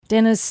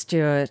Dennis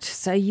Stewart,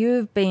 so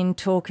you've been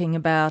talking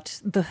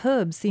about the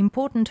herbs, the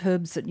important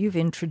herbs that you've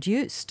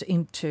introduced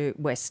into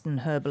Western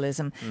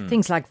herbalism,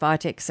 things like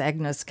Vitex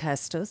agnus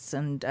castus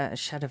and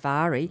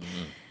shatavari.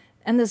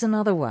 And there's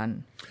another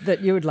one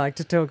that you would like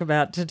to talk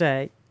about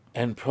today.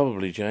 And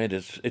probably, Jane,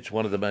 it's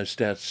one of the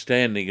most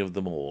outstanding of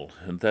them all,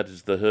 and that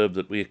is the herb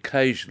that we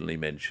occasionally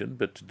mention,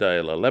 but today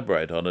I'll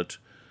elaborate on it,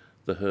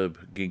 the herb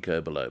ginkgo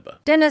biloba.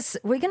 Dennis,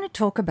 we're going to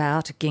talk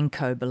about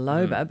ginkgo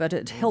biloba, but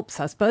it helps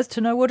us both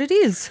to know what it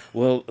is.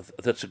 Well,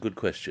 that's a good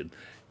question.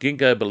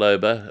 Ginkgo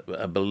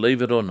biloba,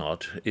 believe it or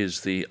not,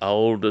 is the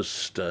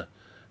oldest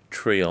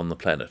tree on the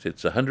planet.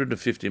 It's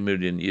 150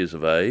 million years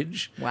of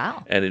age.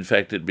 Wow. And in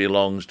fact, it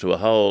belongs to a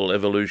whole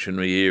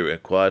evolutionary era,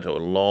 quite a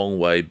long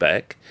way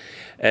back.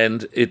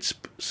 And its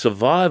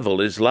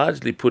survival is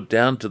largely put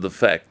down to the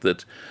fact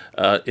that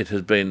it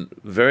has been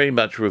very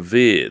much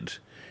revered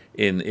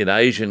in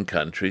Asian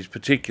countries,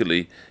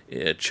 particularly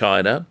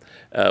China,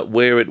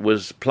 where it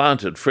was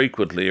planted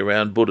frequently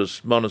around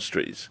Buddhist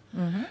monasteries.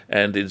 Mm-hmm.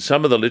 And in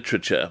some of the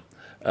literature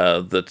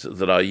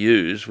that I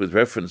use with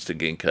reference to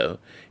ginkgo,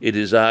 it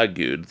is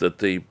argued that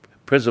the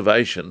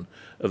preservation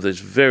of this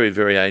very,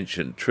 very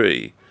ancient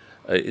tree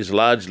is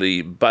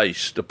largely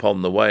based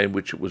upon the way in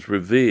which it was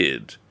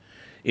revered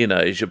in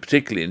Asia,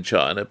 particularly in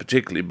China,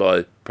 particularly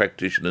by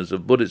practitioners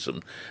of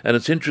Buddhism. And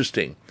it's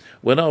interesting,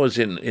 when I was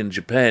in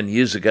Japan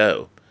years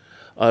ago,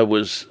 I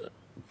was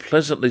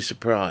pleasantly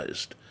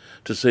surprised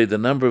to see the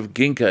number of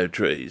ginkgo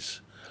trees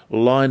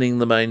lining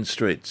the main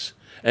streets.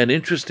 And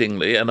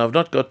interestingly, and I've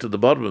not got to the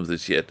bottom of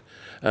this yet,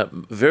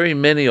 very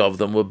many of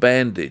them were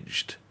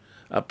bandaged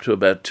up to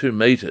about 2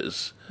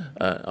 metres.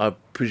 I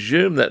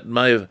presume that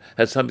may have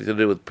had something to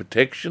do with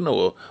protection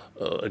or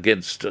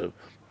against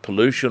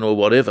pollution or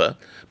whatever,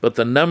 but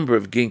the number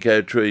of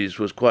ginkgo trees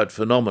was quite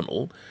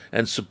phenomenal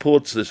and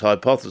supports this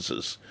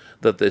hypothesis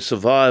that their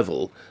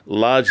survival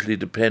largely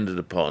depended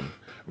upon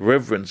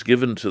reverence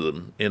given to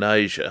them in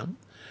Asia.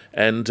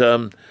 And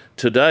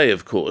today,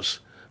 of course,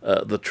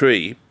 the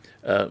tree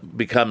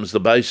becomes the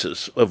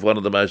basis of one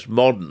of the most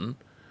modern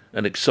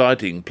and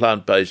exciting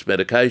plant-based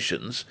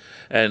medications.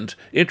 And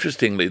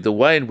interestingly, the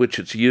way in which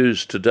it's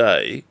used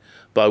today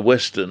by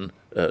Western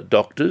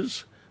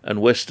doctors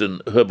and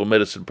Western herbal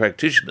medicine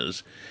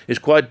practitioners is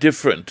quite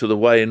different to the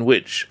way in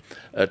which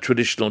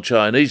traditional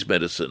Chinese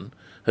medicine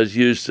has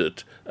used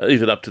it,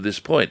 even up to this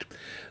point.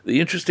 The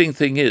interesting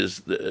thing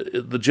is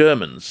the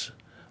Germans,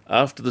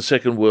 after the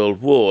Second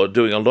World War,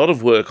 doing a lot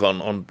of work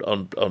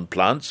on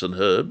plants and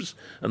herbs,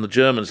 and the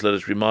Germans, let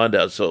us remind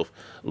ourselves,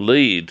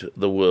 lead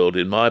the world,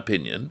 in my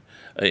opinion,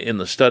 in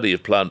the study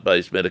of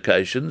plant-based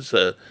medications.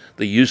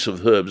 The use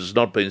of herbs has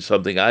not been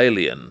something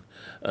alien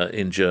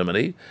in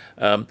Germany,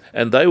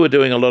 and they were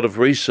doing a lot of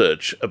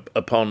research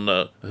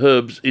upon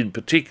herbs in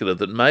particular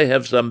that may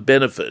have some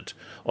benefit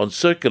on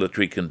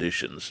circulatory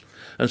conditions.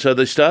 And so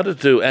they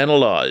started to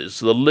analyse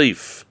the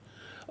leaf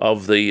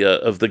of the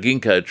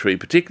ginkgo tree,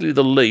 particularly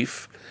the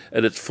leaf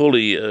at its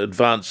fully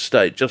advanced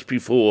state, just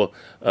before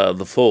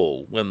the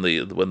fall, when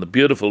the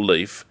beautiful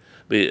leaf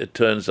it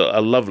turns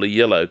a lovely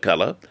yellow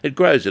colour. It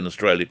grows in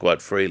Australia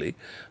quite freely.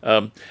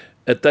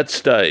 At that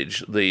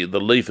stage, the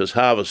leaf is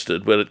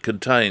harvested when it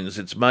contains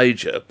its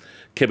major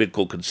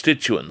chemical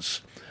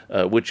constituents,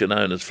 which are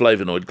known as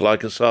flavonoid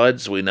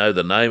glycosides. We know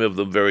the name of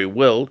them very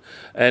well,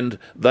 and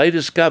they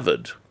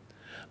discovered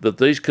that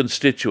these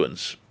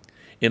constituents,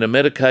 in a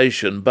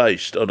medication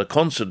based on a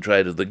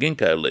concentrate of the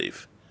ginkgo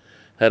leaf,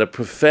 had a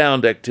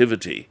profound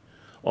activity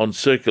on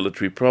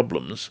circulatory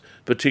problems,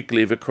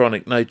 particularly of a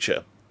chronic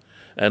nature.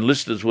 And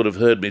listeners would have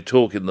heard me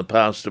talk in the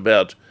past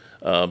about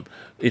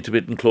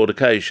intermittent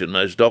claudication.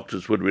 Most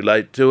doctors would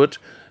relate to it.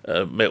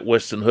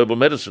 Western herbal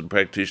medicine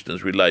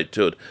practitioners relate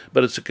to it.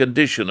 But it's a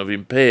condition of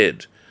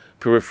impaired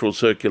peripheral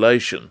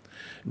circulation.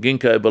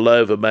 Ginkgo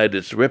biloba made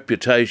its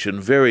reputation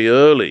very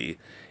early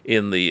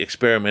in the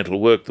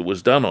experimental work that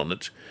was done on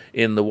it,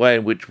 in the way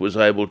in which it was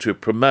able to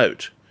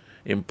promote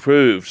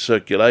improved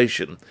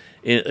circulation,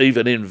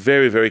 even in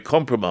very, very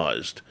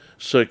compromised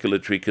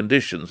circulatory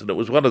conditions. And it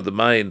was one of the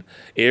main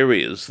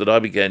areas that I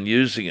began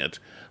using it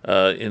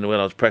when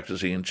I was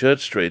practicing in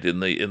Church Street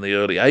in the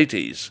early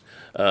 80s.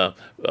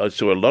 I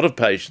saw a lot of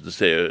patients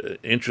there,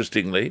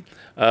 interestingly,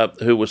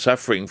 who were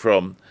suffering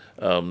from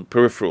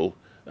peripheral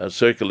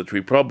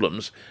circulatory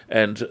problems,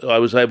 and I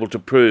was able to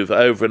prove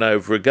over and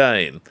over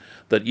again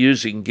that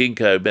using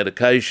ginkgo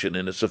medication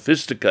in a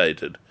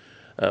sophisticated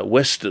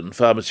Western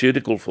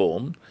pharmaceutical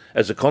form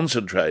as a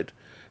concentrate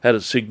had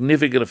a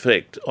significant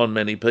effect on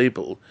many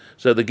people.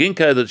 So the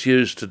ginkgo that's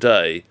used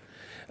today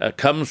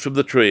comes from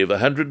the tree of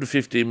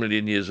 150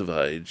 million years of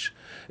age.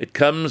 It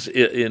comes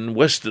in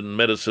Western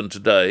medicine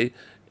today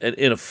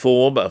in a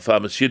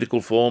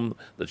pharmaceutical form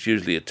that's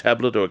usually a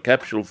tablet or a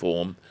capsule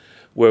form,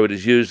 where it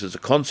is used as a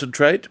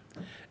concentrate,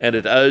 and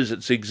it owes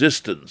its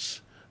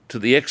existence to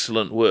the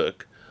excellent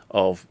work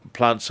of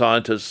plant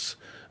scientists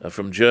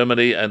from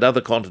Germany and other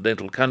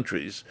continental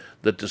countries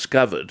that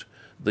discovered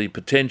the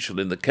potential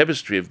in the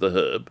chemistry of the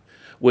herb,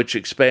 which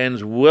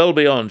expands well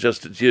beyond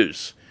just its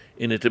use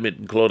in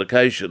intermittent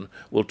claudication.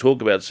 We'll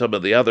talk about some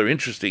of the other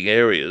interesting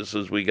areas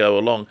as we go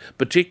along,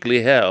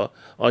 particularly how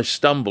I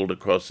stumbled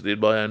across it in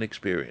my own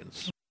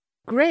experience.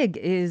 Greg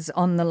is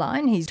on the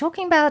line. He's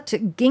talking about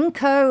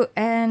ginkgo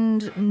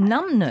and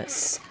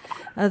numbness.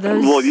 Are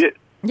those... Well, yeah.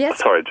 Yes.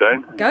 Sorry,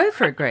 Jane. Go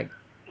for it, Greg.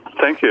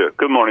 Thank you.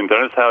 Good morning,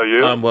 Dennis. How are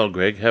you? I'm well,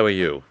 Greg. How are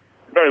you?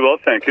 Very well,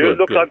 thank you. Good,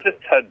 Look, good. I've just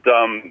had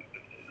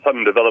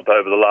something develop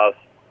over the last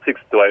 6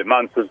 to 8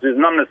 months. There's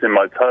numbness in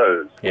my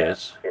toes,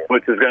 Yes.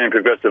 which is getting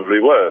progressively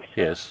worse.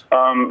 Yes.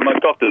 My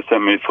doctor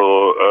sent me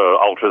for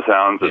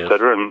ultrasounds, Yes.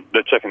 etc., and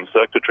they're checking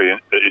circuitry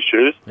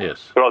issues.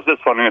 Yes. But I was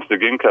just wondering if the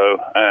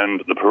ginkgo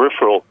and the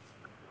peripheral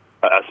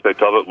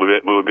aspect of it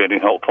would be any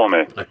help for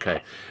me.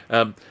 Okay.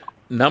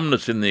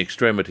 Numbness in the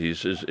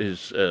extremities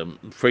is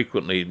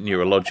frequently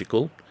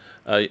neurological.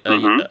 Are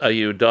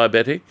you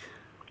diabetic?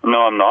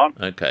 No, I'm not.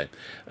 Okay.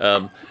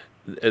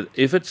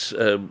 If it's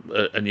a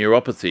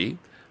neuropathy,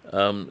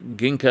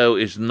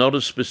 ginkgo is not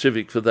as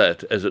specific for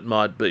that as it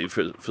might be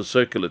for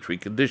circulatory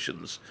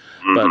conditions.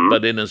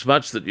 But in as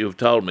much that you've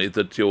told me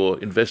that your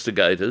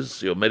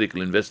investigators, your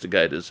medical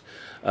investigators,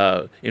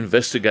 are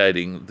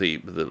investigating the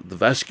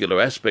vascular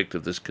aspect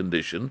of this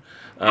condition,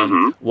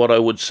 what I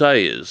would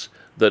say is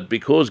that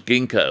because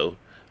ginkgo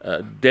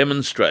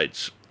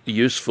demonstrates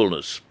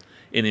usefulness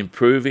in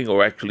improving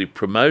or actually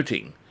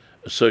promoting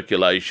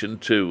circulation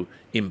to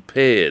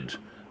impaired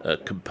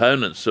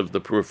components of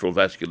the peripheral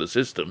vascular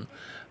system,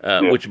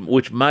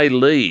 which may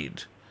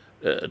lead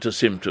to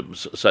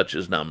symptoms such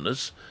as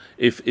numbness.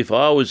 If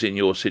I was in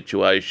your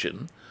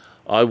situation,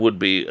 I would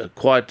be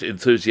quite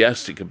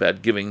enthusiastic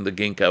about giving the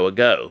ginkgo a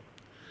go.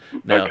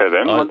 Now, Okay,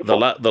 then.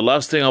 the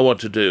last thing I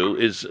want to do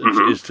is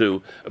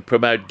to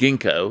promote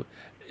ginkgo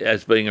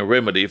as being a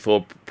remedy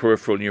for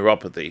peripheral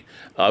neuropathy.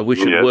 I wish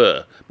it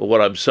were, but what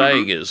I'm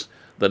saying is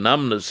the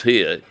numbness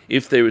here,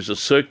 if there is a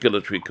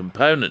circulatory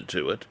component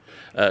to it,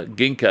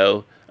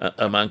 ginkgo,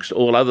 amongst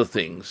all other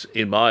things,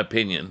 in my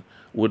opinion,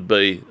 would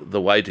be the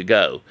way to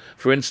go.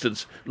 For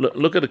instance,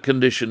 look at a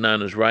condition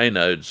known as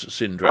Raynaud's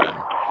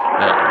syndrome.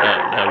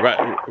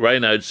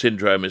 Raynaud's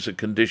syndrome is a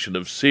condition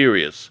of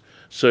serious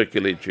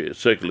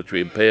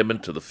circulatory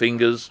impairment to the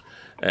fingers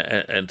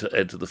and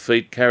to the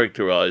feet,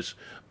 characterised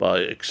by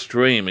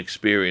extreme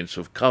experience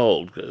of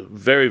cold,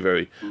 very,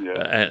 very,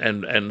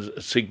 and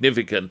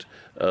significant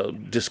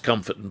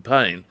discomfort and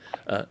pain.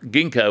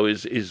 Ginkgo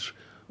is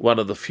one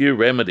of the few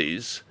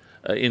remedies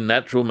in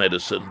natural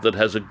medicine that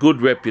has a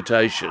good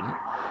reputation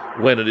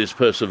when it is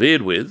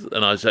persevered with,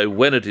 and I say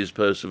when it is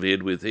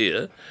persevered with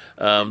here,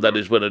 that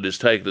is when it is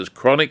taken as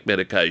chronic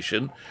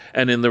medication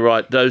and in the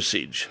right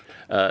dosage.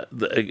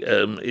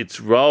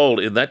 Its role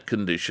in that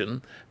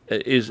condition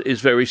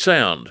is very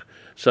sound.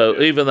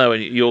 So even though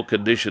your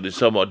condition is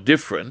somewhat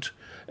different,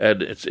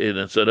 and it's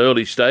an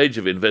early stage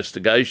of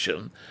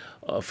investigation,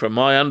 from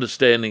my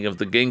understanding of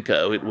the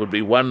ginkgo, it would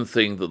be one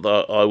thing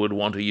that I would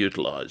want to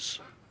utilise.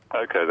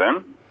 Okay,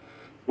 then.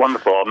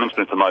 Wonderful. I'll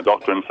mention it to my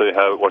doctor and see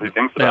what he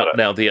thinks about it.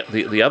 Now,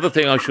 the other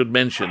thing I should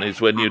mention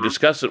is when you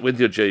discuss it with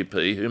your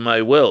GP, who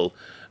may well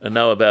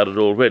know about it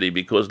already,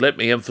 because let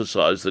me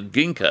emphasise that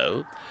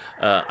ginkgo,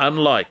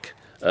 unlike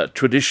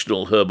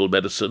traditional herbal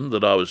medicine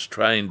that I was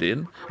trained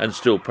in and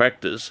still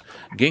practice,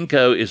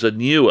 ginkgo is a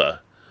newer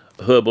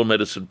herbal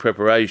medicine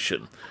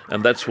preparation,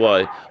 and that's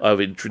why I've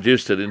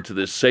introduced it into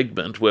this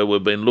segment where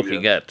we've been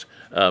looking at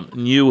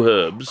new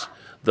herbs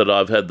that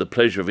I've had the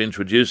pleasure of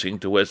introducing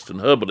to Western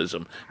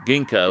herbalism.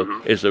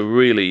 Ginkgo is a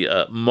really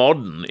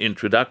modern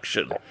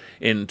introduction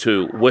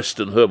into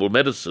Western herbal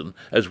medicine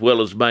as well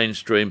as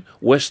mainstream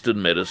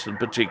Western medicine,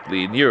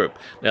 particularly in Europe.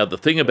 Now, the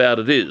thing about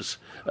it is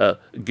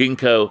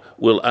ginkgo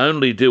will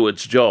only do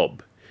its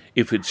job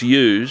if it's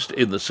used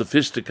in the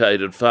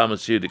sophisticated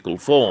pharmaceutical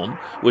form,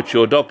 which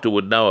your doctor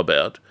would know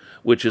about,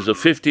 which is a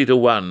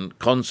 50-to-1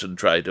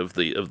 concentrate of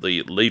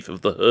the leaf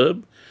of the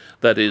herb.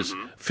 That is,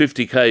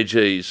 50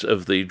 kgs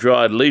of the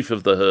dried leaf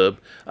of the herb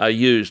are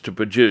used to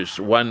produce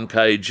 1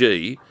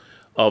 kg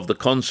of the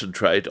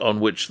concentrate on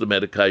which the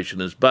medication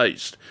is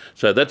based.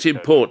 So that's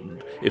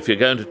important. If you're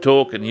going to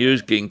talk and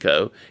use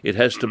ginkgo, it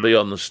has to be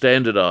on the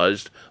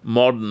standardised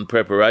modern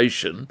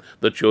preparation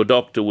that your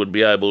doctor would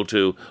be able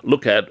to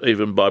look at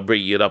even by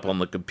bringing it up on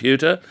the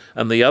computer.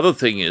 And the other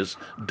thing is,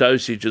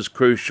 dosage is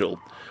crucial.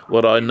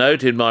 What I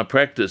note in my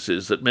practice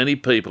is that many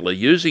people are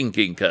using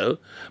ginkgo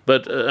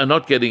but are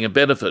not getting a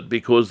benefit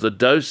because the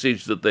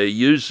dosage that they're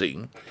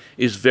using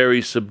is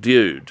very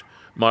subdued.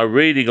 My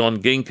reading on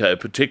ginkgo,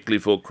 particularly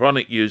for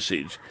chronic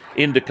usage,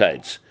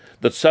 indicates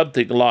that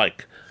something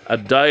like a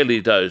daily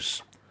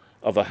dose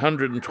of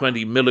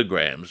 120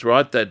 milligrams,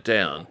 write that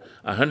down,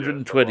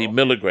 120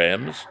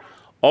 milligrams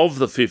of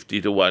the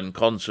 50-to-1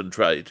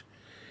 concentrate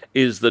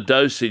is the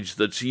dosage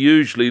that's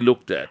usually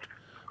looked at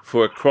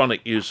for a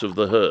chronic use of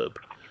the herb.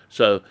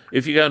 So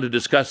if you're going to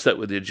discuss that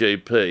with your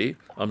GP,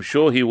 I'm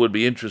sure he would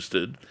be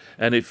interested.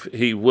 And if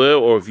he were,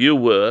 or if you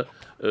were,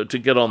 to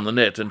get on the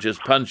net and just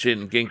punch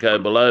in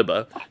ginkgo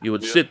biloba, you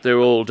would sit there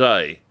all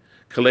day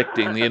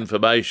collecting the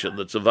information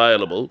that's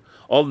available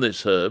on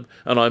this herb.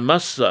 And I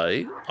must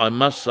say,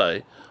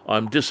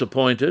 I'm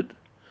disappointed.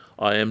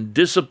 I am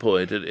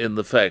disappointed in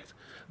the fact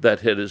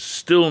that it is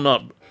still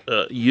not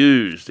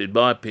used, in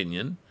my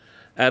opinion,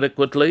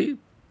 adequately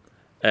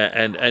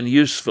and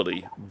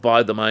usefully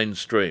by the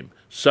mainstream.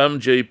 Some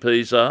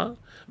GPs are,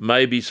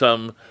 maybe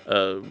some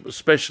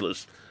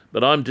specialists,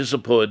 but I'm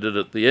disappointed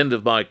at the end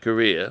of my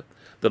career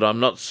that I'm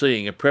not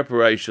seeing a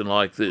preparation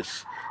like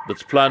this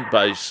that's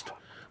plant-based,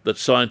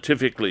 that's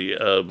scientifically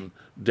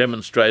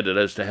demonstrated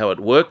as to how it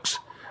works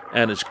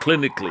and is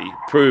clinically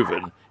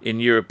proven in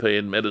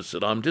European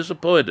medicine. I'm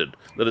disappointed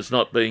that it's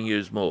not being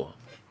used more.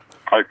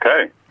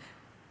 Okay.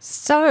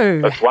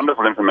 So That's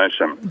wonderful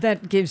information.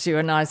 that gives you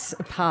a nice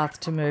path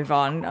to move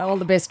on. All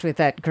the best with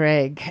that,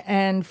 Greg.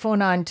 And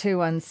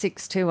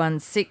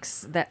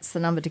 49216216, that's the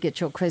number to get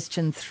your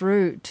question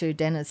through to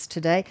Dennis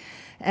today.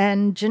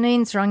 And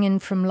Janine's rung in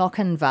from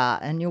Lochinvar,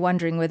 and you're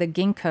wondering whether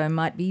ginkgo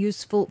might be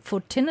useful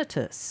for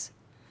tinnitus.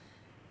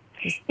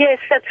 Yes,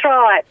 that's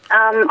right.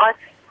 I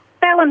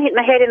fell and hit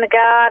my head in the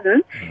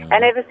garden,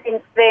 and ever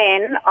since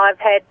then I've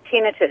had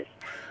tinnitus.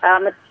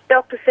 The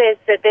doctor says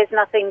that there's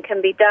nothing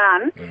can be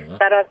done,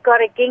 but I've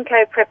got a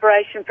ginkgo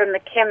preparation from the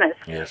chemist.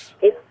 Yes.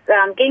 It's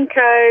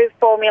ginkgo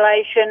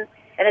formulation,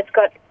 and it's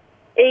got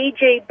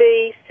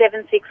EGB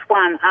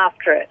 761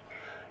 after it.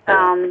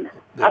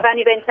 I've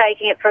only been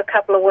taking it for a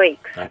couple of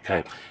weeks.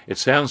 Okay. It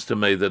sounds to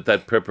me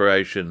that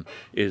preparation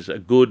is a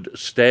good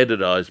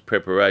standardised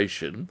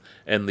preparation,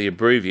 and the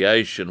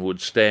abbreviation would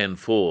stand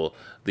for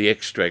the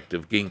extract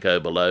of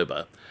ginkgo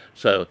biloba.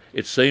 So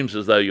it seems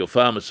as though your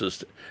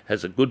pharmacist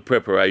has a good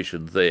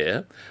preparation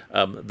there.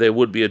 There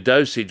would be a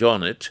dosage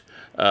on it,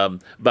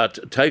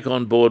 but take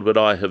on board what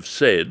I have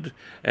said,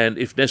 and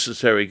if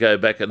necessary, go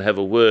back and have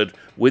a word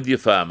with your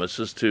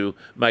pharmacist to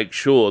make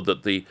sure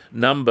that the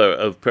number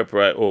of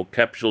or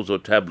capsules or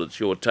tablets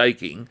you're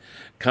taking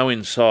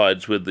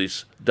coincides with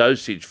this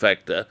dosage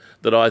factor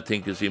that I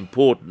think is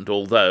important,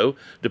 although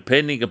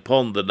depending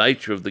upon the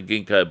nature of the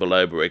ginkgo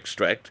biloba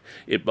extract,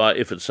 it might,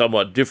 if it's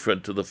somewhat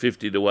different to the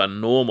 50-to-1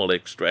 normal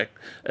extract,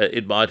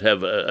 it might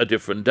have a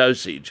different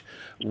dosage.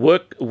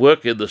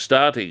 Work in the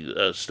starting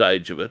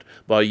stage of it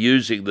by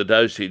using the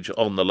dosage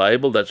on the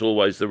label. That's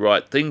always the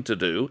right thing to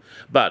do,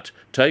 but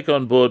take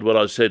on board what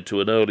I said to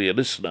an earlier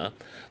listener.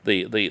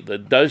 The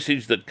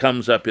dosage that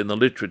comes up in the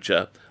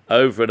literature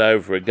over and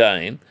over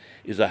again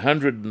is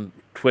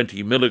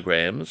 120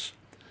 milligrams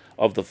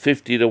of the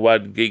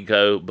 50-to-1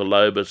 ginkgo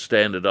biloba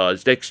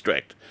standardised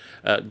extract.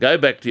 Go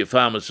back to your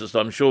pharmacist.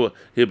 I'm sure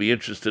he'll be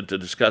interested to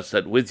discuss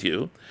that with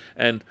you.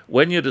 And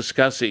when you're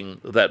discussing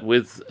that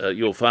with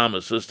your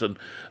pharmacist, and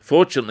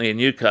fortunately in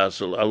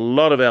Newcastle, a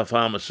lot of our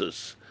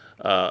pharmacists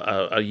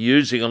are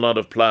using a lot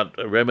of plant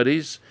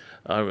remedies.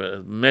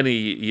 Many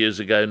years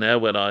ago now,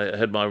 when I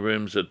had my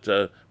rooms at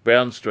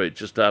Brown Street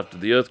just after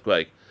the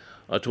earthquake,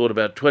 I taught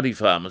about 20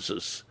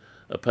 pharmacists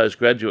a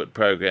postgraduate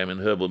program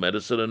in herbal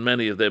medicine, and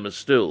many of them are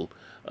still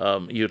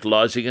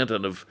utilising it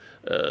and have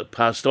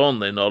passed on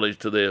their knowledge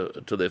to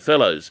their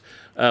fellows.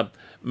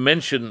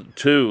 Mention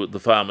to the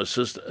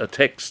pharmacist a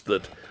text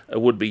that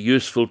would be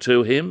useful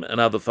to him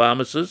and other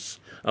pharmacists,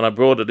 and I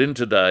brought it in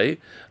today,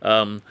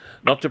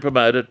 not to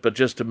promote it, but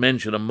just to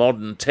mention a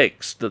modern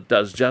text that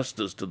does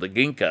justice to the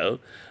ginkgo,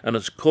 and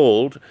it's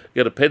called,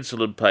 get a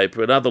pencil and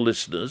paper, and other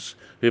listeners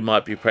who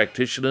might be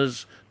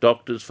practitioners,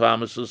 doctors,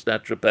 pharmacists,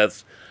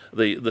 naturopaths.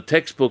 The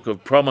textbook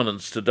of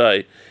prominence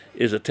today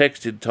is a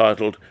text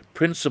entitled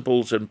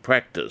Principles and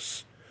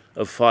Practice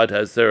of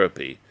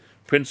Phytotherapy.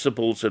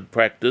 Principles and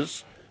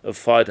Practice of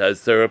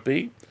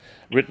Phytotherapy,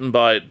 written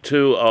by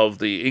two of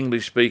the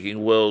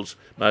English-speaking world's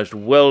most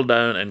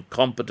well-known and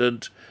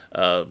competent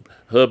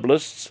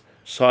herbalists,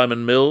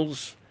 Simon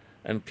Mills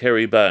and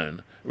Kerry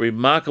Bone.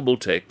 Remarkable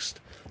text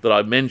that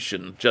I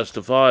mentioned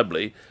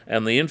justifiably,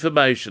 and the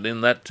information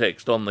in that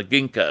text on the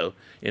ginkgo,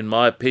 in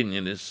my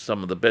opinion, is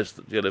some of the best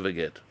that you'll ever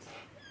get.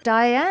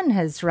 Diane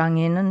has rung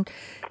in, and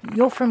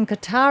you're from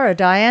Katara,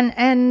 Diane,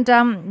 and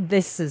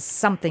this is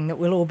something that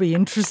we'll all be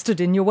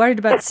interested in. You're worried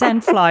about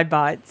sandfly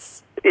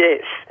bites.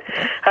 Yes.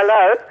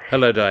 Hello.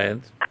 Hello,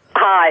 Diane.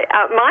 Hi.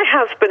 My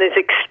husband is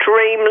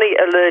extremely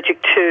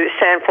allergic to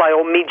sandfly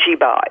or midgie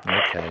bites.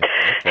 Okay.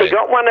 He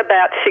got one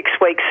about 6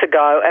 weeks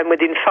ago, and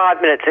within 5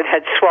 minutes it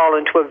had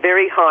swollen to a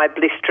very high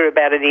blister,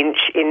 about an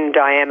inch in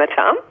diameter.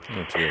 Oh,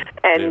 dear.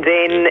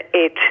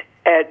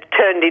 It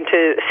turned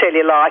into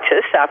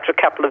cellulitis after a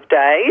couple of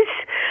days,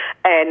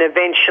 and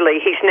eventually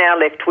he's now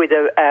left with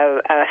a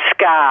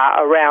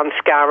round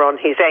scar on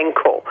his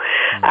ankle.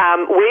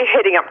 We're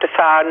heading up to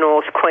far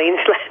north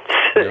Queensland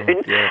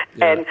soon,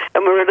 and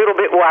we're a little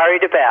bit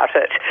worried about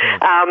it.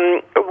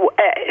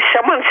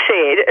 Someone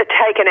said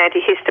take an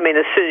antihistamine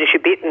as soon as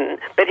you're bitten,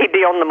 but he'd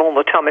be on them all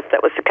the time if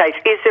that was the case.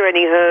 Is there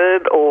any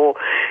herb or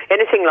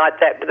anything like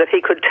that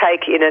he could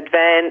take in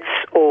advance,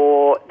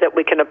 or that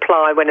we can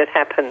apply when it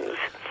happens?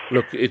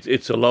 Look,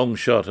 it's a long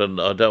shot,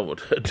 and I don't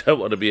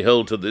want to be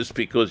held to this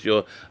because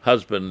your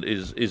husband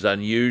is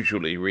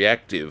unusually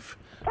reactive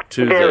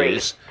to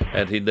these,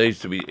 and he needs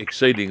to be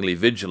exceedingly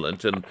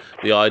vigilant. And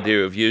the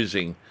idea of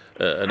using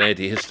an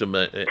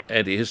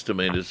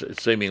antihistamine is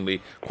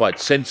seemingly quite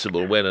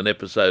sensible when an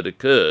episode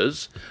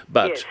occurs.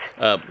 But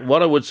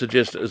what I would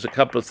suggest is a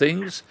couple of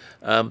things.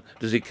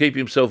 Does he keep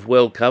himself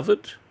well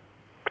covered?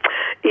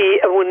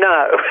 Well,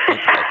 no.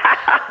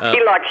 Okay.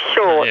 He likes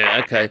short.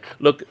 Yeah, okay.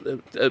 Look,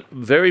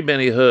 very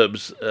many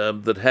herbs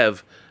that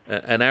have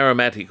an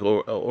aromatic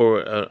or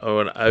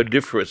an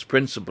odoriferous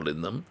principle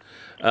in them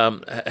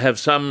have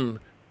some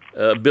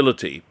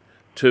ability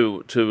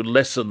to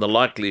lessen the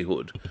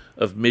likelihood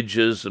of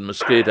midges and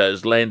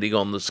mosquitoes landing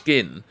on the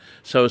skin.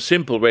 So a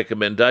simple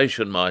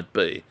recommendation might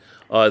be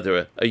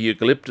either a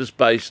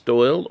eucalyptus-based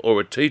oil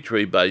or a tea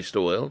tree-based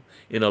oil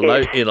in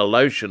a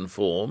lotion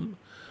form,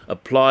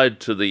 applied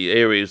to the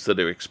areas that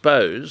are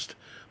exposed,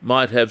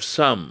 might have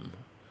some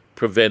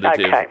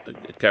preventative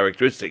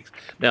characteristics.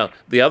 Now,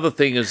 the other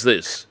thing is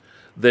this.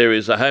 There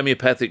is a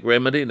homeopathic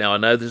remedy. Now, I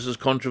know this is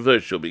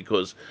controversial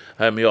because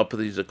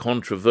homeopathy is a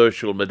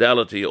controversial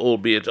modality,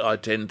 albeit I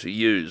tend to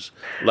use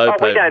low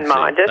potency. We don't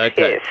mind it,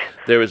 yes.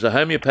 There is a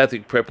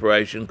homeopathic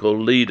preparation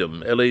called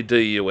Ledum,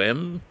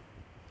 Ledum,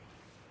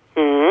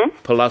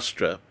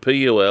 Palustre,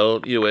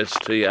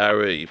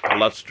 Pulustre,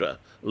 Palustre,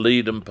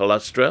 Ledum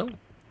Palustre.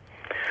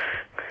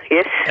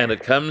 Yes. And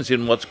it comes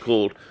in what's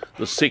called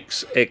the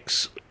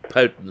 6X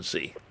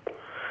potency.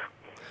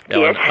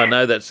 Now, I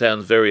know that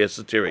sounds very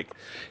esoteric.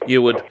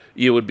 You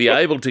would be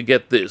able to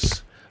get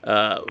this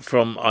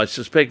from, I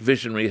suspect,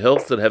 Visionary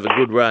Health that have a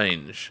good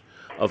range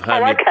of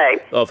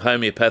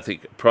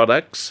homeopathic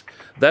products.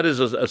 That is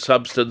a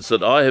substance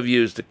that I have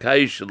used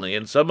occasionally,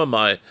 and some of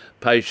my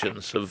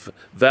patients have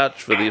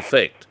vouched for the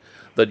effect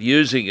that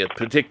using it,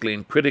 particularly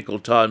in critical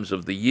times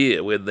of the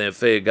year when they're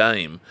fair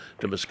game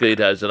to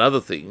mosquitoes and other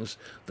things,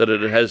 that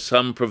it has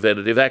some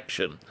preventative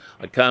action.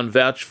 I can't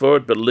vouch for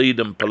it, but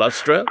Ledum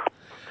Palustre.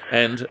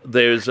 And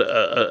there's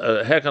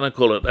how can I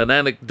call it, an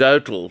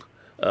anecdotal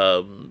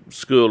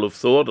school of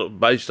thought,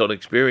 based on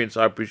experience,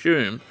 I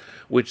presume,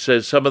 which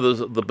says some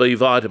of the B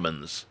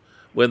vitamins,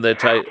 when they're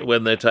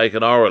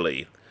taken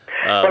orally.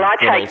 Well, I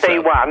take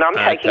B1. I'm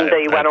taking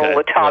B1 all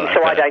the time,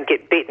 so I don't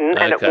get bitten,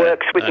 and it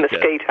works with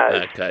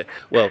mosquitoes. Okay.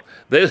 Well,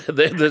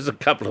 there's a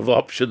couple of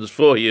options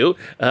for you.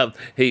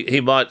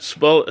 He might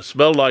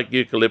smell like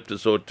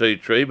eucalyptus or tea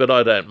tree, but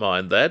I don't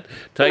mind that.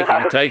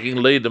 Taking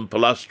Ledum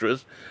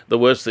Palustre, the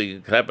worst thing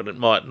that could happen, it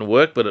mightn't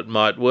work, but it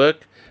might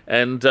work.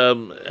 And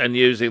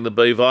using the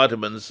B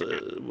vitamins,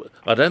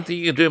 I don't think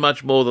you can do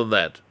much more than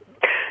that.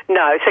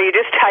 No, so you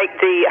just take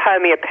the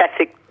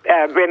homeopathic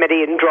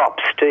remedy in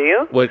drops, do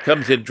you? Well, it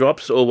comes in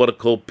drops or what are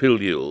called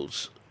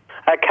pilules.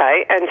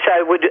 Okay, and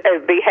so would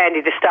it be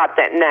handy to start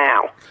that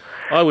now?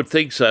 I would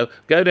think so.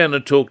 Go down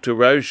and talk to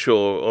Rose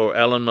Shaw or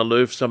Alan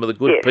Malouf, some of the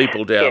good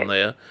people down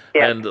there,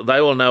 and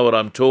they will know what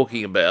I'm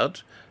talking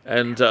about.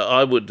 And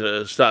I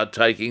would start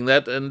taking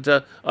that, and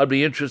I'd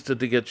be interested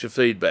to get your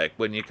feedback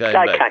when you came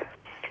back.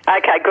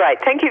 Okay, great.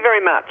 Thank you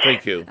very much.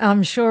 Thank you.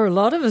 I'm sure a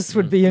lot of us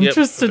would be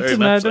interested to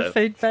know the so.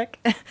 feedback.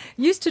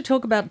 Used to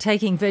talk about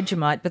taking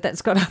Vegemite, but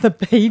that's got other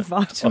B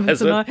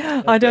vitamins, and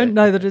I don't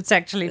know that it's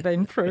actually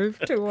been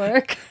proved to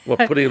work.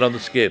 What, putting it on the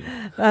skin?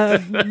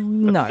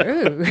 No,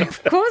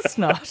 of course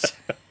not.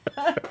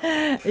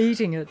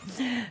 Eating it.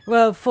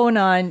 Well,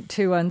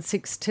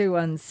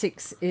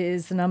 49216216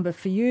 is the number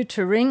for you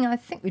to ring. I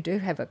think we do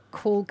have a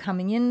call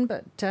coming in,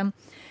 but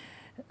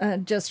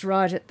just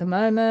right at the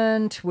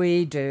moment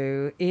we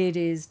do. It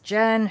is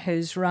Jan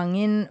who's rung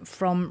in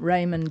from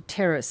Raymond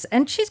Terrace,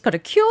 and she's got a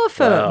cure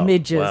for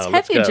midges.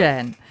 Have you,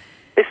 Jan?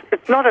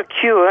 It's not a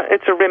cure,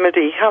 it's a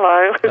remedy.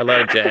 Hello.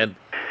 Hello, Jan.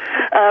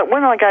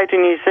 When I go to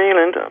New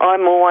Zealand,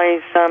 I'm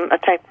always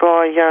attacked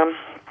by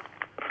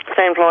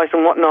sandflies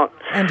and whatnot.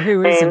 And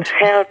who isn't?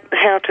 And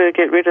how to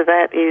get rid of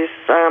that is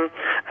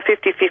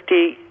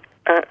 50-50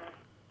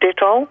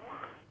 Dettol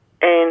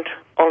and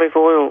olive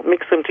oil.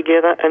 Mix them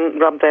together and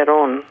rub that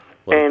on.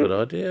 What a good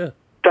idea.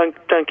 Don't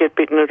get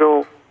bitten at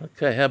all.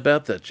 Okay, how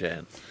about that,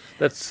 Jan?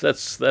 That's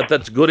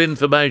good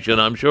information.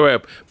 I'm sure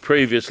our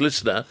previous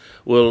listener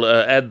will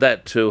add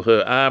that to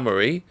her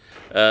armoury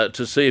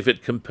to see if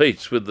it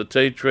competes with the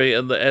tea tree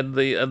and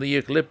the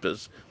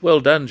eucalyptus.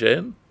 Well done,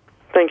 Jan.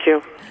 Thank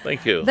you.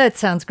 Thank you. That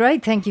sounds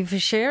great. Thank you for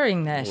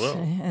sharing that.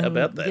 Well, how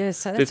about that? Yes,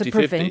 so that's 50-50. a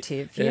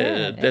preventive.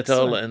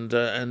 Dettol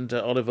and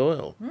olive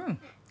oil.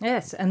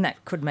 Yes, and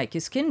that could make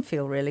your skin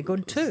feel really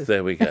good too.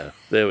 There we go.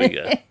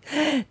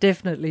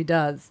 Definitely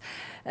does.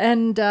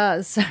 And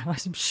so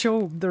I'm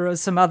sure there are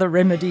some other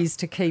remedies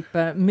to keep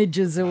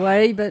midges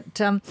away,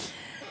 but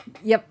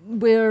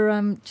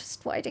we're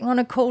just waiting on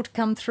a call to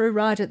come through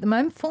right at the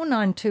moment.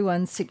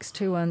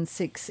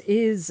 49216216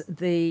 is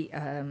the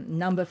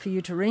number for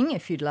you to ring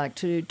if you'd like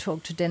to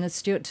talk to Dennis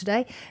Stewart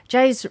today.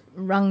 Jay has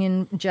rung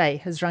in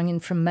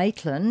from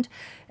Maitland.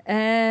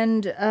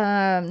 And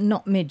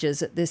not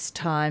midges at this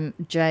time,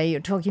 Jay. You're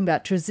talking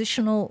about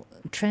transitional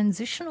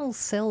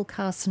cell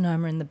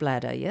carcinoma in the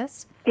bladder,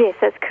 yes? Yes,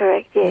 that's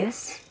correct,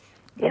 yes.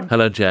 Yep.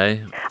 Hello,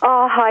 Jay.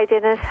 Oh, hi,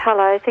 Dennis.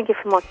 Hello. Thank you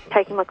for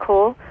taking my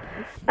call.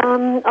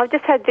 I've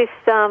just had this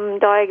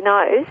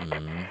diagnosed,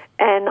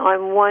 and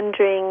I'm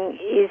wondering,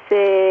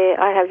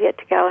 I have yet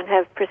to go and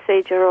have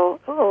procedure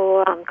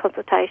or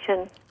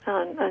consultation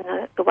on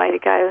the way to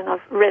go, and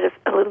I've read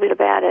a little bit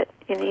about it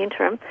in the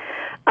interim.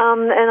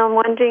 And I'm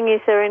wondering,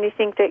 is there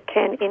anything that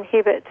can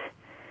inhibit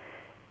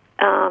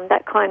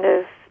that kind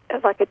of,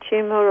 like a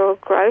tumour or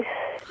growth?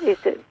 Is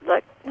it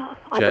like,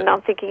 I don't know,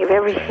 I'm thinking of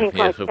everything.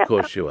 Yes, like of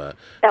course you are.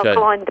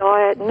 Alkaline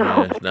diet.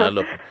 Yes, no,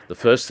 look, the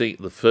first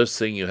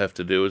thing you have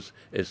to do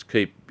is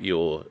keep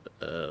your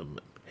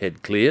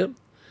head clear,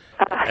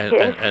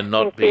 and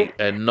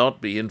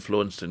not be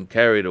influenced and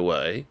carried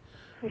away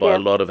by a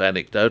lot of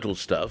anecdotal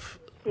stuff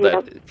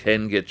that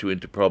can get you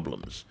into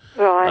problems.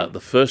 Right. The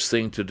first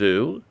thing to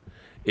do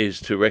is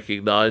to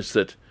recognise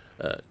that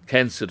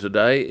cancer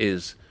today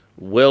is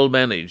well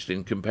managed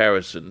in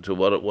comparison to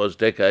what it was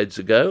decades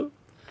ago.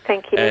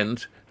 Thank you.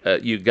 And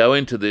you go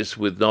into this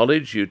with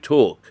knowledge, you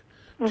talk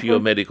to your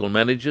medical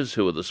managers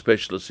who are the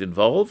specialists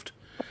involved,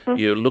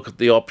 you look at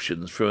the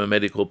options from a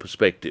medical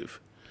perspective.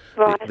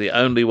 Right. The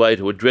only way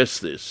to address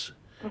this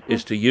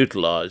is to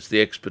utilise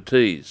the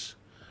expertise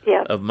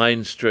of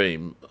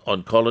mainstream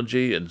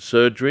oncology and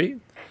surgery,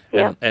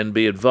 and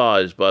be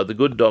advised by the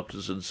good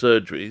doctors and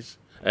surgeons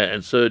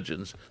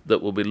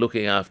that will be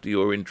looking after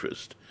your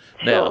interest.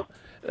 Sure. Now,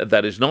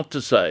 that is not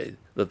to say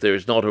that there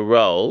is not a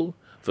role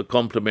for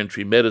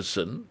complementary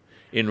medicine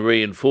in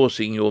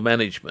reinforcing your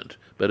management,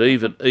 but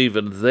even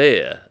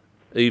there,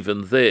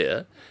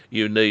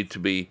 you need to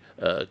be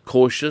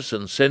cautious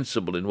and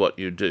sensible in what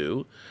you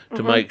do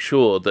to make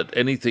sure that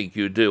anything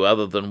you do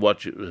other than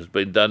what has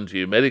been done to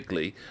you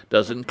medically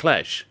doesn't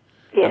clash.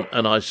 Yes.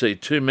 And I see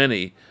too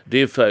many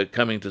dear folk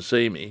coming to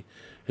see me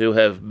who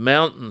have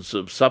mountains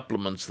of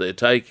supplements they're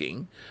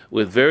taking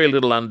with very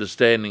little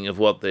understanding of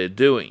what they're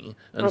doing,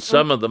 and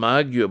some of them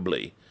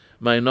arguably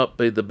may not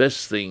be the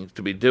best thing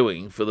to be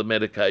doing for the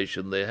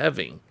medication they're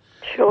having.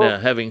 Sure. Now,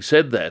 having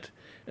said that,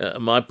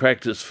 my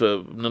practice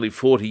for nearly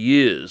 40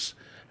 years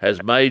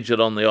has majored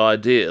on the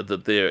idea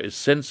that there is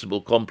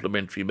sensible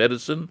complementary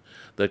medicine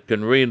that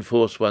can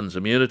reinforce one's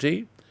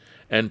immunity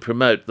and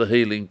promote the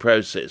healing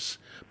process.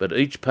 But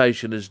each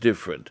patient is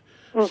different.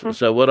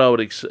 So what I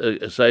would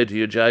say to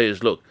you, Jay,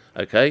 is look,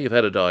 okay, you've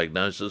had a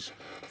diagnosis,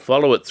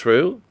 follow it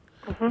through,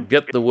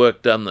 get the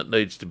work done that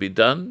needs to be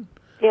done,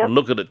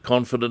 look at it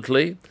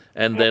confidently,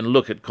 and then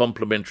look at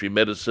complementary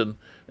medicine,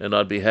 and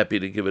I'd be happy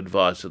to give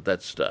advice at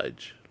that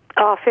stage.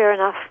 Oh, fair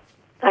enough.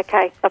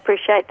 Okay, I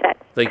appreciate that.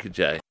 Thank you,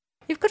 Jay.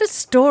 You've got a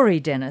story,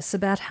 Dennis,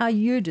 about how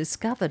you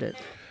discovered it.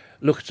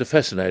 Look, it's a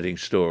fascinating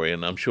story,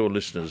 and I'm sure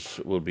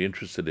listeners will be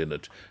interested in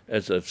it.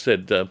 As I've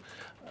said,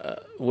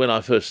 when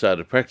I first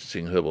started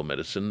practicing herbal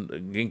medicine,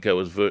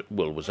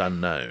 ginkgo was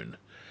unknown.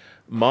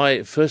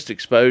 My first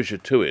exposure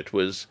to it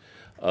was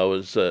I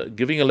was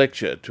giving a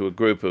lecture to a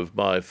group of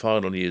my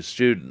final year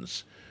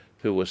students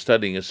who were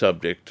studying a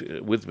subject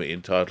with me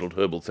entitled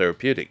Herbal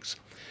Therapeutics.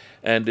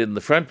 And in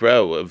the front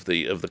row of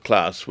the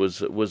class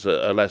was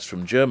a lass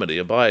from Germany,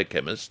 a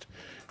biochemist,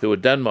 who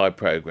had done my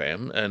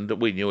program, and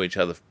we knew each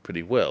other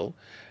pretty well.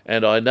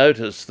 And I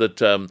noticed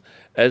that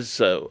as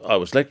I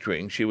was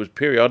lecturing, she would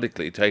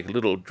periodically take a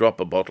little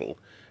dropper bottle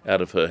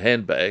out of her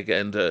handbag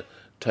and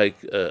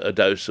take a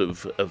dose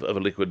of a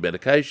liquid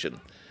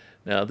medication.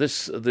 Now,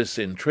 this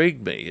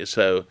intrigued me.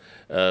 So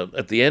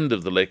at the end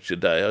of the lecture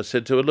day, I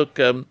said to her, look,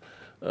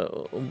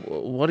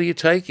 what are you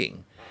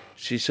taking?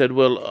 She said,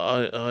 well,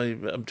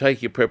 I'm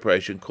taking a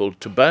preparation called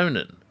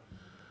Tabonin.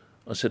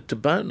 I said,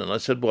 Tabonin? I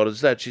said, what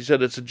is that? She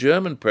said, it's a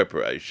German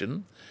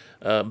preparation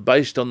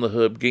based on the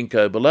herb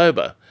Ginkgo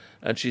biloba.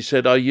 And she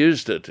said, I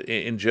used it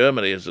in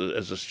Germany as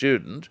a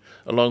student,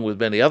 along with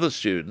many other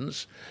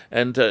students,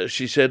 and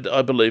she said,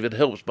 I believe it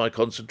helps my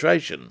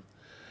concentration.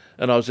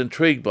 And I was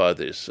intrigued by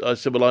this. I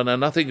said, well, I know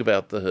nothing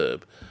about the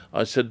herb.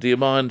 I said, do you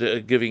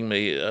mind giving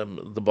me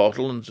the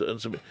bottle? And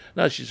some...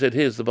 No, she said,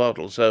 here's the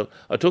bottle. So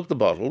I took the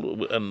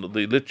bottle, and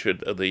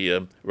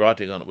the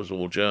writing on it was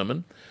all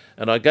German,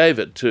 and I gave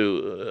it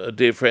to a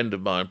dear friend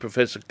of mine,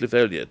 Professor Cliff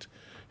Elliott,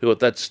 who at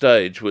that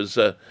stage was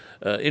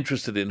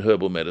interested in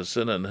herbal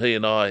medicine, and he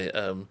and I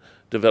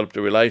developed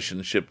a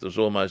relationship that was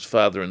almost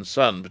father and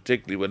son,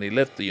 particularly when he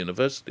left the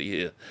university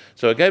here.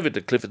 So I gave it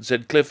to Cliff and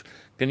said, Cliff,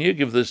 can you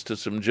give this to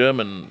some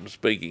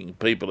German-speaking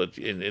people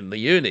in the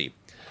uni?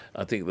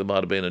 I think there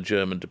might have been a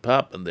German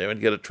department there, and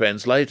get it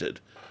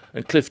translated.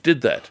 And Cliff did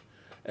that.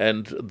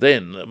 And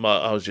then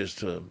I was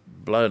just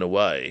blown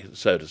away,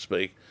 so to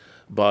speak,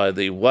 by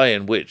the way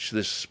in which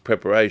this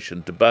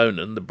preparation,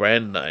 Tabonin, the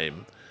brand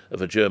name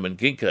of a German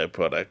ginkgo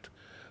product,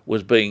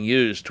 was being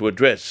used to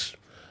address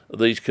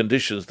these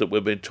conditions that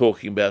we've been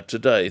talking about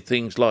today,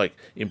 things like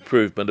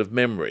improvement of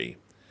memory,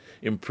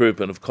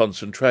 improvement of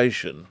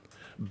concentration,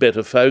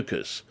 better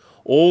focus,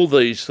 all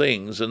these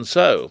things. And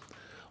so,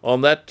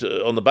 on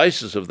the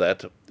basis of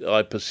that,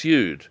 I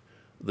pursued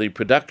the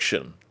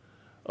production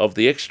of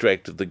the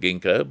extract of the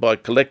ginkgo by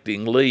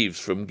collecting leaves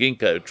from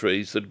ginkgo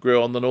trees that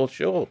grew on the North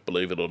Shore,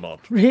 believe it or not.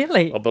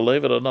 Really? Oh,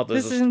 believe it or not.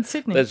 This is in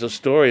Sydney. There's a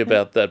story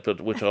about that,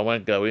 but which I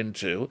won't go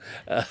into.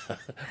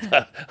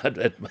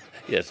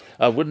 Yes,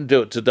 I wouldn't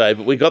do it today,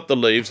 but we got the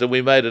leaves and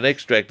we made an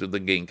extract of the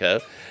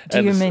ginkgo.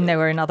 Do you mean they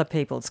were in other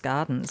people's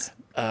gardens?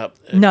 No,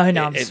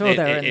 I'm sure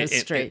they were in the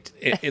street.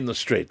 In the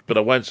street, but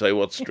I won't say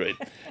what street.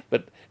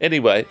 But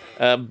anyway,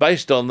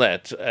 based on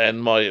that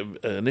and my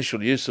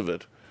initial use of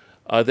it,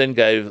 I then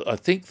gave, I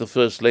think, the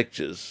first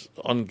lectures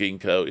on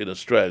ginkgo in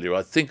Australia.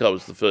 I think I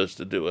was the first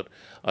to do it.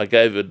 I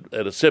gave it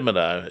at a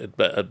seminar at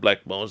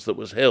Blackmores that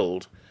was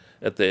held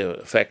at their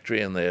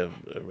factory and their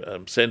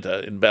centre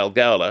in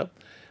Balgowlah,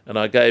 and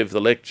I gave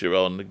the lecture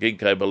on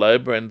ginkgo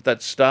biloba, and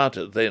that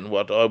started then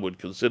what I would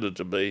consider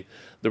to be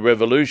the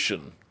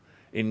revolution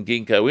in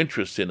ginkgo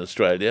interest in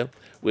Australia,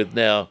 with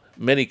now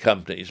many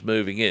companies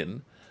moving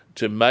in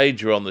to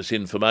major on this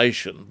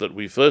information that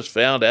we first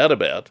found out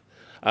about,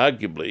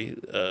 arguably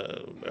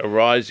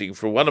arising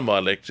from one of my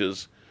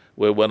lectures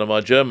where one of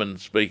my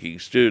German-speaking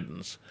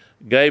students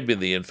gave me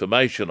the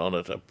information on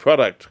it, a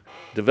product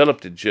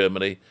developed in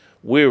Germany.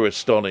 We were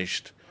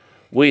astonished.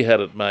 We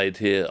had it made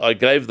here. I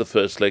gave the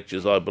first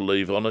lectures, I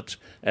believe, on it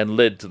and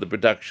led to the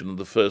production of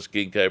the first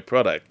ginkgo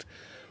product.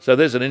 So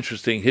there's an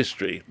interesting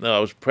history. Now,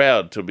 I was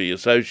proud to be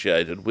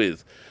associated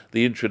with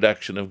the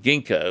introduction of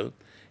ginkgo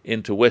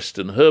into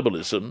Western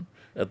herbalism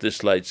at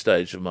this late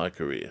stage of my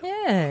career.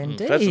 Yeah,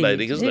 indeed.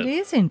 Fascinating, isn't it? It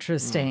is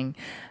interesting.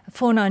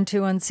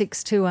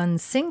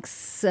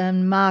 49216216,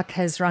 and Mark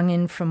has rung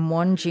in from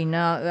Wangi.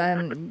 Now,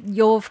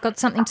 you've got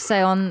something to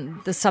say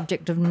on the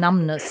subject of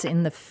numbness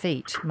in the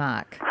feet,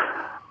 Mark.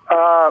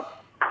 Yeah,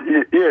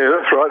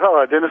 that's right.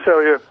 Hello, Dennis. How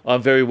are you?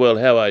 I'm very well.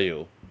 How are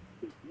you?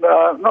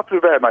 Not too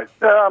bad, mate.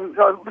 I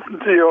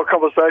listened to your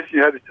conversation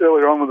you had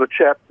earlier on with the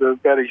chap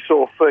about his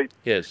sore feet.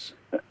 Yes.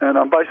 And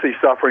I'm basically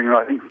suffering,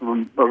 I think,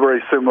 from a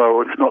very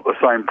similar, if not the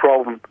same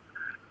problem.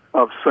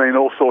 I've seen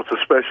all sorts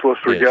of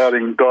specialists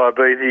regarding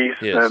diabetes,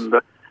 and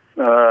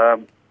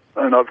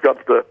I've got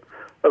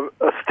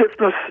a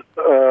stiffness,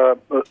 a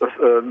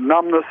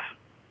numbness,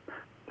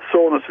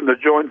 soreness in the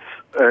joints,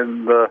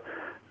 and a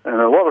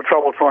lot of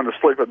trouble trying to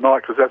sleep at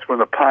night because that's when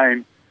the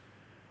pain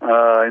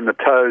in the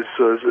toes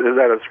is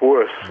at its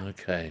worst.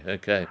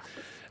 Okay.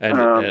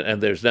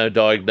 And there's no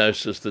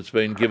diagnosis that's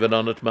been given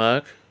on it,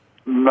 Mark?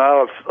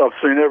 No, I've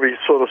seen every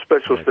sort of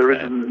specialist there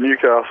is in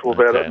Newcastle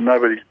about it, and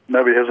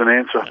nobody has an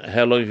answer.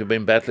 How long have you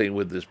been battling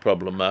with this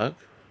problem, Mark?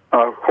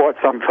 Quite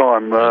some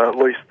time, at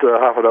least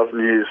half a dozen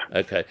years.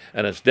 Okay,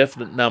 and it's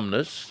definite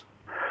numbness?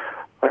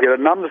 I get a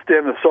numbness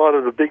down the side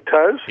of the big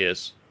toes.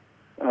 Yes.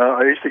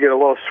 I used to get a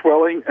lot of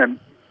swelling and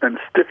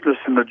stiffness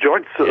in the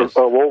joints of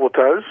all the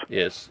toes.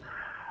 Yes.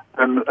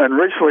 And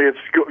recently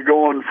it's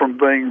gone from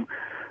being,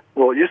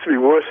 well, it used to be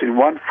worse in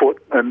one foot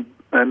and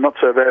not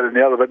so bad in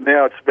the other, but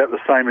now it's about the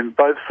same in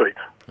both feet.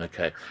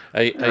 Okay.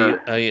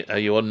 Are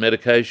you on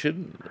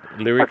medication,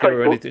 Lyrica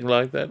or anything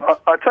like that?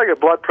 I take a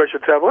blood pressure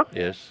tablet.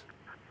 Yes.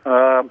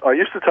 I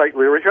used to take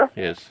Lyrica.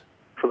 Yes.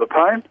 For the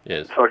pain.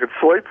 Yes. So I could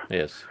sleep.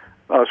 Yes.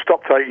 I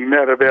stopped taking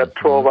that about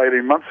 12,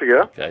 18 months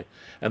ago. Okay.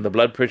 And the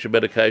blood pressure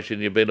medication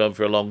you've been on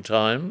for a long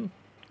time?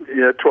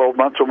 Yeah, 12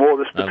 months or more,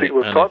 this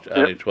particular type.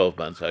 Only 12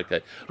 months,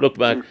 okay. Look,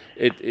 Mark,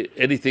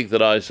 anything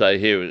that I say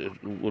here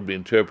would be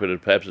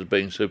interpreted perhaps as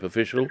being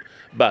superficial,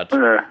 but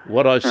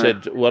what I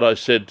said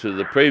to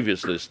the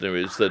previous listener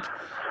is that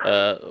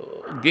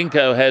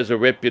ginkgo has a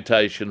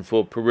reputation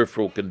for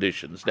peripheral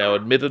conditions. Now,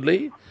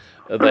 admittedly,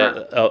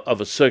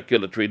 of a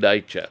circulatory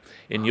nature.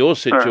 In your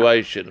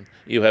situation,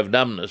 you have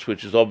numbness,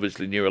 which is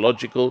obviously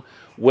neurological.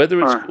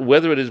 Whether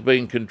it is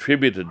being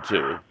contributed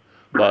to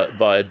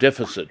by a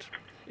deficit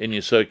in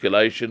your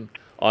circulation,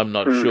 I'm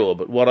not sure.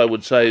 But what I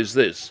would say is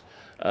this: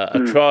 a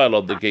trial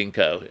on the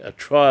ginkgo,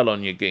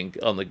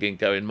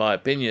 in my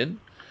opinion,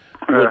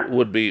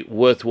 would be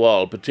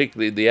worthwhile,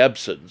 particularly in the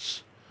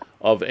absence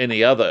of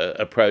any other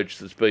approach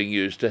that's being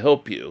used to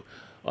help you.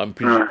 I'm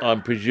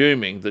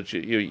presuming that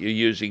you're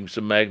using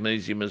some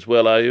magnesium as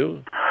well, are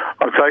you?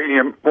 I'm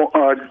taking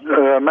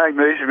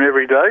magnesium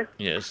every day.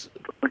 Yes.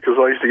 Because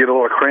I used to get a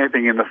lot of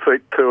cramping in the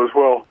feet too as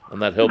well.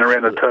 And that helps.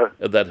 Around the toe.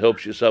 That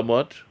helps you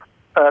somewhat.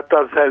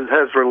 It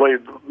has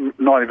relieved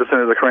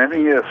 90% of the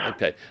cramping. Yes.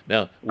 Okay.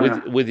 Now,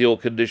 with your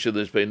condition,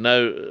 there's been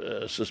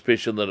no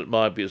suspicion that it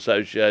might be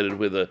associated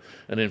with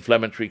an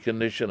inflammatory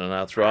condition, an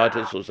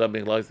arthritis or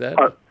something like that.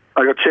 I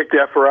got checked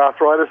out for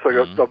arthritis.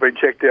 I've been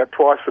checked out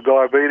twice for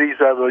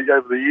diabetes over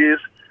the years.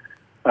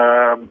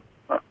 I've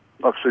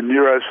seen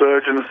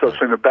neurosurgeons. I've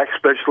seen a back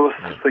specialist.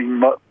 I think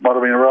might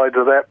have been related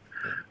to that.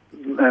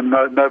 And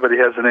nobody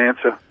has an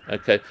answer.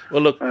 Okay.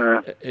 Well, look,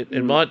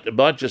 it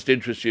might just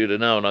interest you to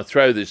know, and I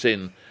throw this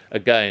in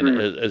again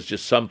as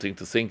just something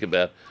to think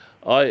about.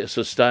 I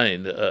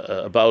sustained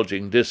a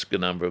bulging disc a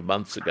number of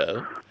months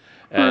ago,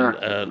 and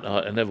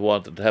I never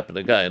want it to happen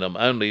again. I'm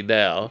only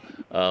now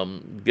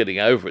getting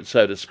over it,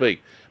 so to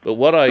speak. But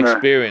what I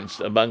experienced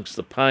amongst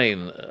the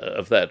pain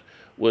of that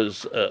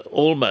was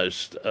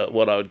almost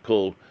what I would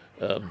call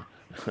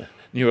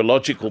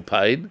neurological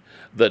pain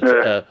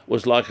that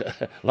was like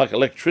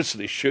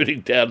electricity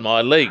shooting down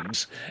my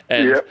legs.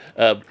 And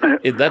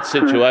in that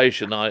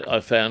situation, I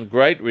found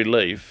great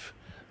relief,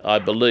 I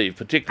believe,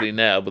 particularly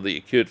now with the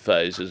acute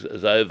phase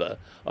is over.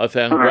 I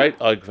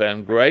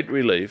found great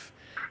relief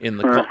in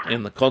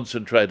the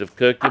concentrate of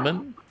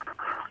curcumin.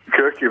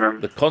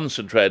 Curcumin. The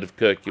concentrate of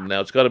curcumin. Now,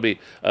 it's got to be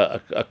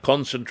a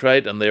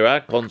concentrate, and there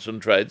are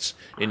concentrates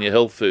in your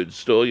health food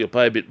store. You'll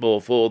pay a bit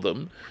more for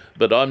them,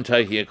 but I'm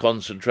taking a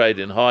concentrate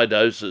in high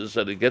doses,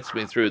 and it gets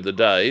me through the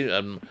day,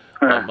 and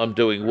I'm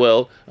doing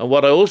well. And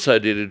what I also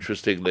did,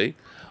 interestingly,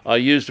 I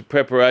used a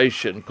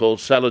preparation called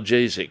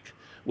Salogesic,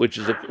 which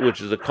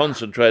is a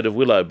concentrate of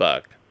willow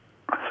bark.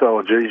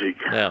 Salogesic.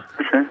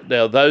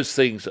 Now those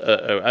things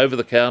are over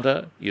the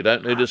counter. You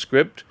don't need a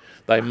script.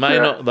 They may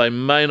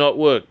not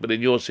work, but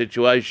in your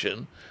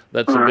situation,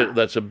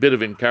 that's a bit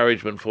of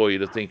encouragement for you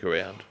to think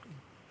around.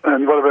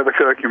 And what about the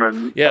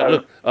curcumin? Yeah,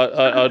 look,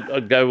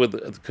 I'd go with the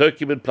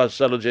curcumin plus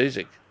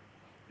Salogesic.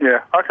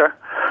 Yeah, okay.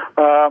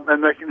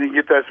 And you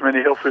get those from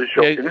any health food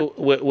shop? Yeah,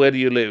 where do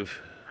you live?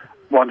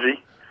 Wangi.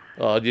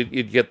 Oh,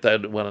 you'd get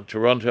that one in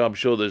Toronto. I'm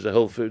sure there's a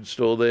health food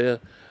store there.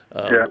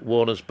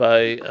 Warners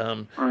Bay.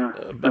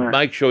 But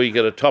make sure you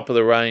get a top of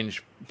the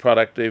range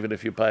product, even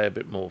if you pay a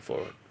bit more for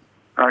it.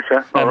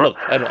 Okay. And look,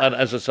 and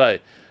as I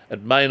say,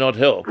 it may not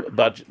help,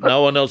 but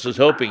no one else is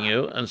helping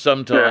you, and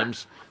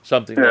sometimes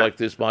something like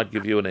this might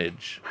give you an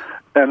edge.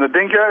 And the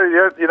dingo,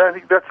 you don't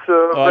think that's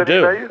I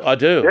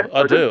do.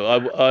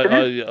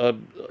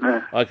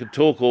 I could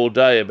talk all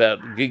day about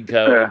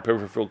ginkgo and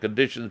peripheral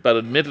conditions, but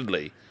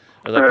admittedly,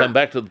 as I come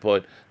back to the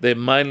point, they're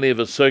mainly of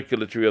a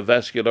circulatory or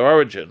vascular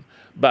origin.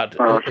 But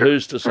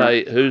who's to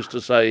say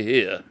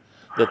here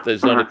that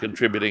there's not a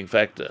contributing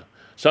factor?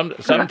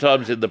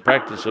 Sometimes in the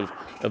practice of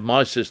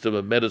my system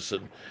of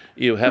medicine,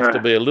 you have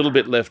to be a little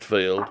bit left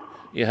field.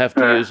 You have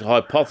to use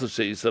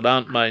hypotheses that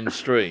aren't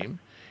mainstream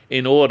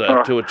in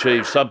order to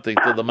achieve something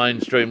that the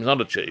mainstream's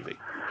not achieving.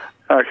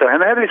 Okay,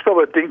 and how do you spell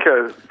that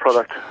Ginkgo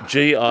product?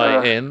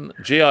 Ginkgo.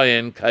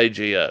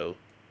 Ginkgo.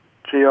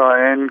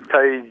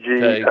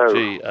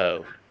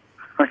 Ginkgo.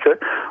 Okay.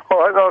 All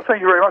right. Well,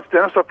 thank you very much,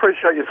 Dennis. I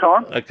appreciate your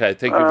time. Okay,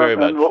 thank you very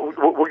much.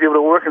 We'll give it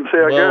a work and see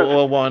how it goes.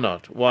 Well, why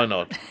not? Why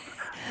not?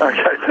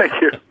 Okay,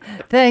 thank you.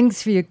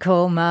 Thanks for your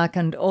call, Mark,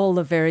 and all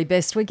the very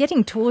best. We're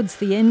getting towards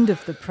the end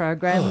of the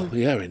program. Oh,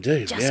 we are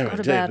indeed. We are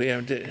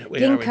indeed.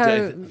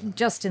 Ginkgo,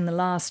 just in the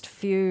last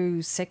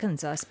few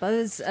seconds, I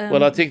suppose.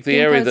 Well, I think the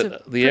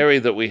area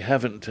that we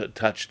haven't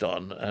touched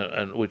on,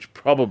 and which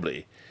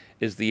probably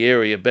is the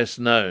area best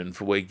known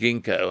for where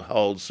ginkgo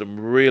holds some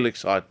real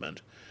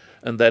excitement,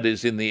 and that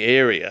is in the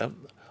area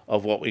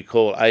of what we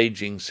call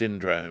ageing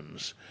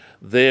syndromes.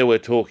 There we're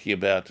talking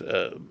about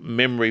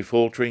memory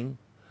faltering,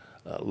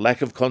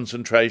 lack of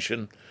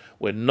concentration.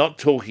 We're not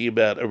talking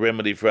about a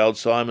remedy for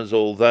Alzheimer's,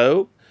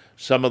 although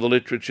some of the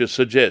literature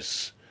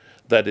suggests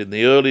that in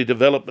the early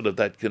development of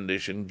that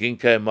condition,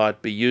 ginkgo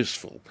might be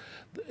useful.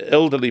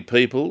 Elderly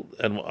people,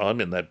 and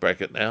I'm in that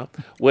bracket now,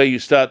 where you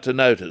start to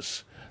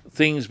notice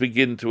things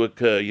begin to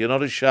occur. You're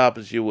not as sharp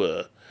as you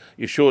were.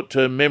 Your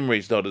short-term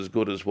memory's not as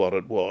good as what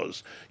it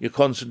was. Your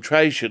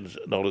concentration's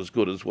not as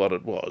good as what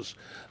it was.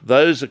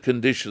 Those are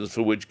conditions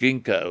for which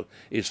ginkgo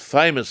is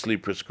famously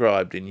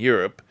prescribed in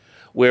Europe,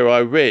 where I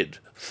read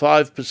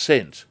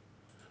 5%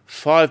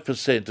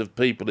 of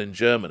people in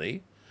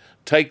Germany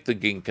take the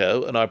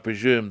ginkgo, and I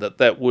presume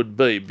that would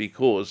be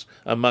because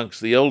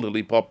amongst the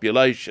elderly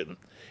population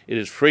it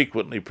is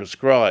frequently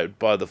prescribed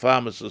by the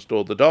pharmacist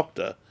or the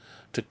doctor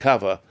to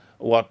cover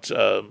what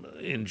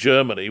in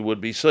Germany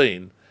would be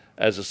seen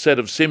as a set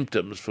of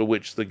symptoms for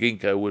which the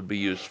ginkgo would be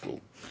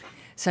useful.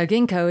 So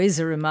ginkgo is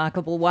a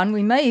remarkable one.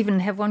 We may even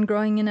have one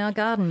growing in our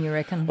garden, you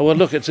reckon? Oh, well,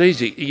 look, it's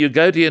easy. You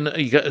go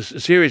to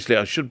seriously,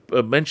 I should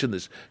mention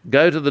this.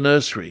 Go to the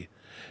nursery,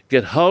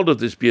 get hold of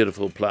this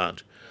beautiful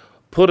plant,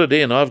 put it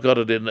in. I've got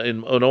it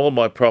in all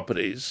my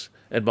properties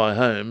and my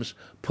homes.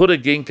 Put a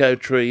ginkgo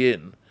tree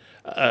in.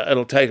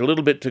 It'll take a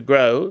little bit to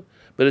grow,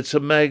 but it's a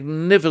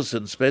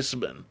magnificent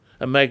specimen.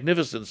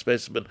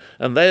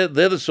 And they're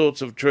the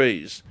sorts of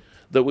trees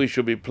that we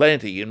should be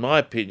planting, in my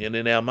opinion,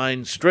 in our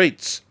main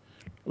streets,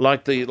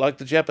 like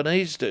the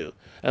Japanese do.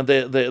 And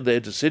they're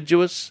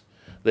deciduous,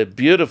 they're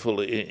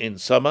beautiful in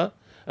summer,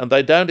 and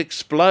they don't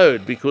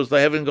explode because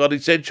they haven't got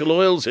essential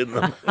oils in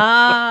them.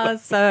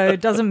 So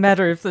it doesn't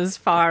matter if there's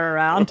fire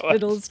around,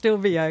 it'll still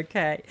be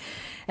okay.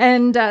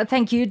 And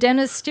thank you,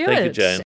 Dennis Stewart. Thank you, Jane.